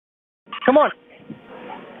Come on.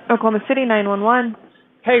 Oklahoma City 911.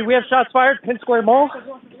 Hey, we have shots fired. Penn Square Mall.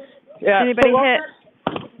 Yeah. Anybody hit?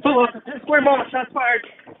 Penn Square Mall. Shots fired.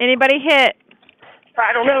 Anybody hit?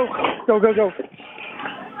 I don't know. Go.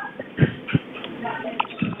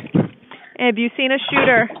 Have you seen a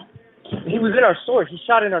shooter? He was in our store. He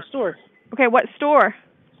shot in our store. Okay, what store?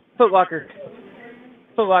 Foot Locker.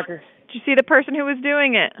 Did you see the person who was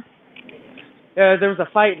doing it? There was a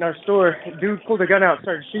fight in our store. A dude pulled a gun out and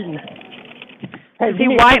started shooting. Hey, Is he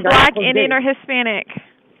white, black, Indian, or Hispanic?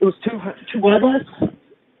 It was two white guys.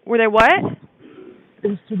 Were they what? It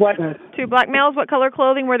was two white guys. Two black males. What color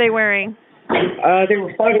clothing were they wearing? They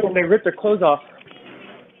were fighting when they ripped their clothes off.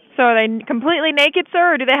 So are they completely naked,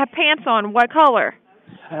 sir, or do they have pants on? What color?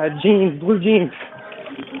 Jeans, blue jeans.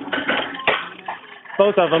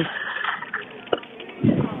 Both of them.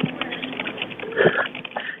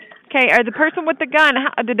 Okay, are the person with the gun,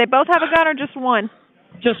 did they both have a gun or just one?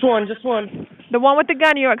 Just one. The one with the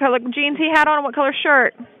gun, you know what color jeans he had on and what color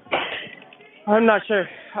shirt? I'm not sure.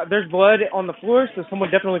 There's blood on the floor, so someone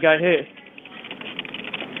definitely got hit.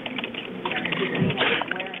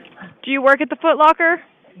 Do you work at the Foot Locker?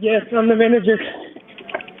 Yes, I'm the manager.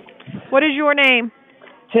 What is your name?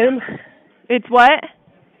 Tim. It's what?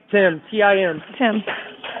 Tim. T-I-M. Tim.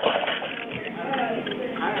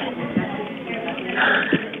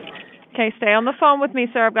 Okay, stay on the phone with me,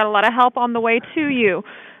 sir. I've got a lot of help on the way to you.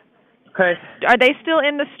 Okay. Are they still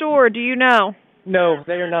in the store? Do you know? No,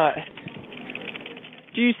 they are not.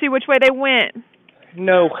 Do you see which way they went?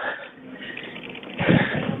 No.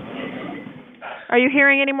 Are you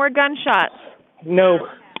hearing any more gunshots? No.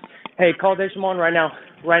 Hey, call Deshaun right now.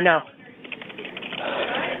 Right now.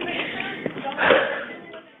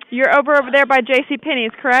 You're over there by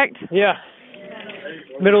JCPenney's, correct? Yeah.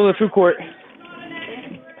 Middle of the food court.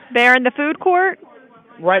 There in the food court?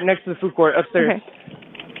 Right next to the food court, upstairs. Okay.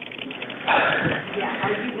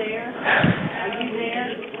 Are you there?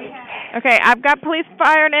 Okay, I've got police,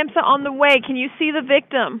 fire, and EMSA on the way. Can you see the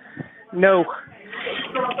victim? No.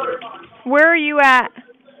 Where are you at?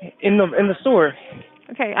 In the store.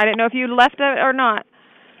 Okay, I didn't know if you left it or not.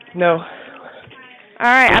 No. All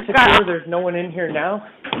right, I've got... There's no one in here now.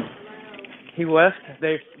 He left.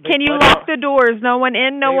 They Can you lock the doors? No one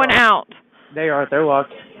in, no one out. They are. They're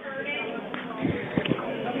locked.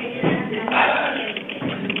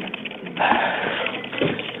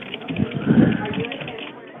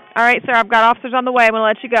 All right, sir, I've got officers on the way. I'm going to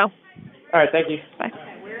let you go. All right, thank you. Bye.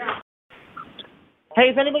 Hey,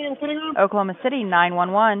 is anybody in the sitting room? Oklahoma City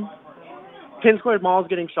 911. Penn Square Mall is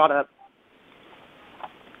getting shot up.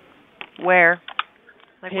 Where?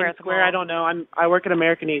 Penn Square, I don't know. I work at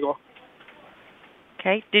American Eagle.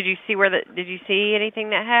 Okay. Did you see anything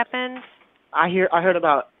that happened? I heard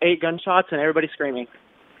about 8 gunshots and everybody screaming.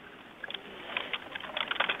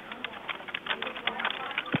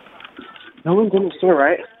 No one's in the store,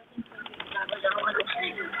 right?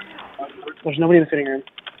 There's nobody in the sitting room.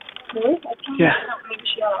 Really? Yeah.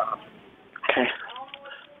 Okay.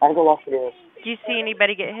 I'll go lock the doors. Did you see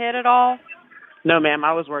anybody get hit at all? No, ma'am.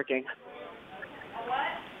 I was working.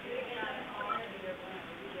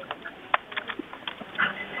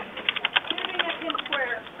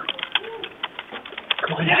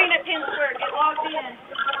 Living at Penn Square. Get logged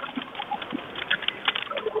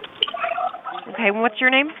in. Okay, what's your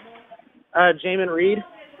name? Jamin Reed.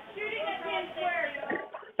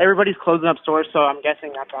 Everybody's closing up stores, so I'm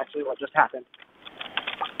guessing that's actually what just happened.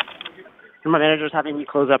 And my manager's having me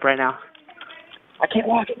close up right now. I can't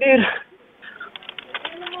walk it, dude.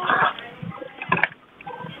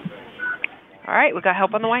 All right, we got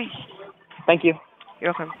help on the way. Thank you.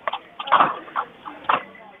 You're welcome.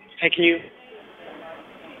 Hey, can you...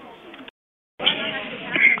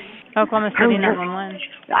 Oklahoma City 911.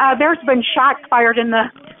 There's been shots fired in the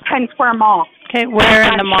Penn Square Mall. Okay, where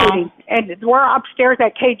in the mall? Shooting. And we're upstairs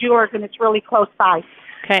at K Jewelers, and it's really close by.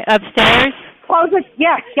 Okay, upstairs? Close it?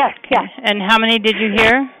 Yes. And how many did you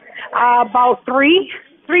hear? About three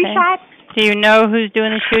Okay. shots. Do you know who's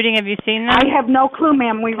doing the shooting? Have you seen them? I have no clue,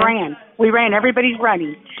 ma'am. We ran. Everybody's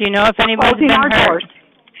running. Do you know if anybody's Closing been our hurt? doors.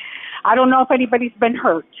 I don't know if anybody's been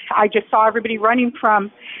hurt. I just saw everybody running from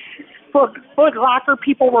Foot Locker.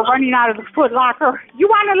 People were running out of the Foot Locker. You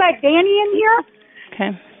want to let Danny in here?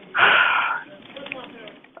 Okay.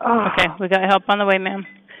 Okay, we got help on the way, ma'am.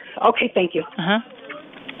 Okay, thank you. Uh-huh.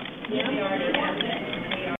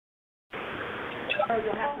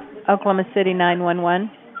 Oklahoma City 911.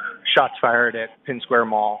 Shots fired at Penn Square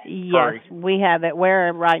Mall. Yes, Sorry. we have it.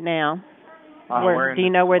 Where right now? Do you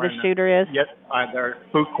know where the shooter is? Yep, they're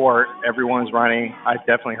food court. Everyone's running. I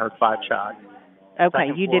definitely heard 5 shots. Okay,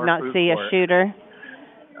 Second you did floor, not food see court. a shooter?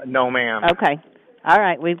 No, ma'am. Okay. All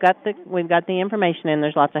right, we've got the information, and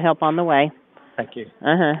there's lots of help on the way. Thank you.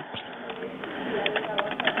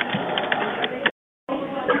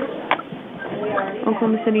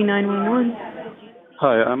 Oklahoma City 911.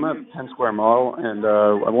 Hi, I'm at Penn Square Mall, and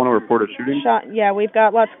I want to report a shooting. Yeah, we've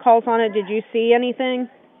got lots of calls on it. Did you see anything?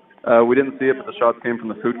 We didn't see it, but the shots came from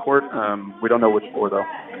the food court. We don't know which floor, though.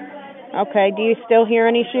 Okay, do you still hear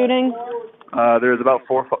any shooting? There's about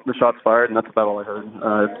 4 shots fired, and that's about all I heard.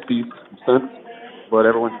 It's ceased since, but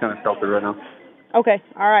everyone's kind of sheltered right now. Okay,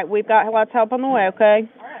 all right. We've got lots of help on the way, okay?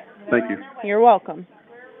 Thank you. You're welcome.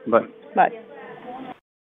 Bye. Bye.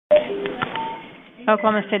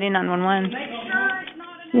 Oklahoma City 911.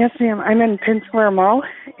 Yes, ma'am. I'm in Penn Square Mall,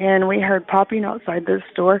 and we heard popping outside this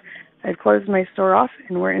store. I've closed my store off,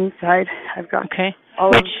 and we're inside. I've got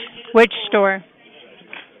Which store?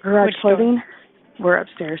 Garage Clothing. We're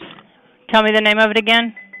upstairs. Tell me the name of it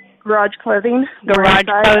again. Garage Clothing. Garage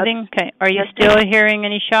Clothing. Okay. Are you still hearing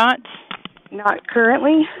any shots? Not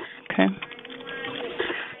currently. Okay.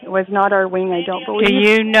 It was not our wing, I don't believe. Do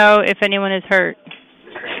you know if anyone is hurt?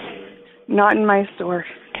 Not in my store.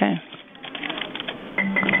 Okay.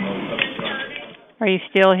 Are you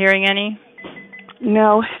still hearing any?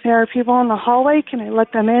 No. There are people in the hallway. Can I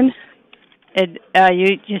let them in?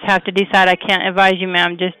 You just have to decide. I can't advise you,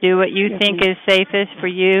 ma'am. Just do what you think is safest for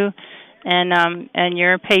you and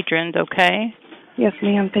your patrons, okay? Yes,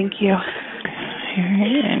 ma'am. Thank you.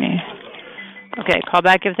 Okay, call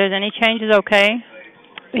back if there's any changes, okay?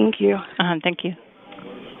 Thank you. Thank you.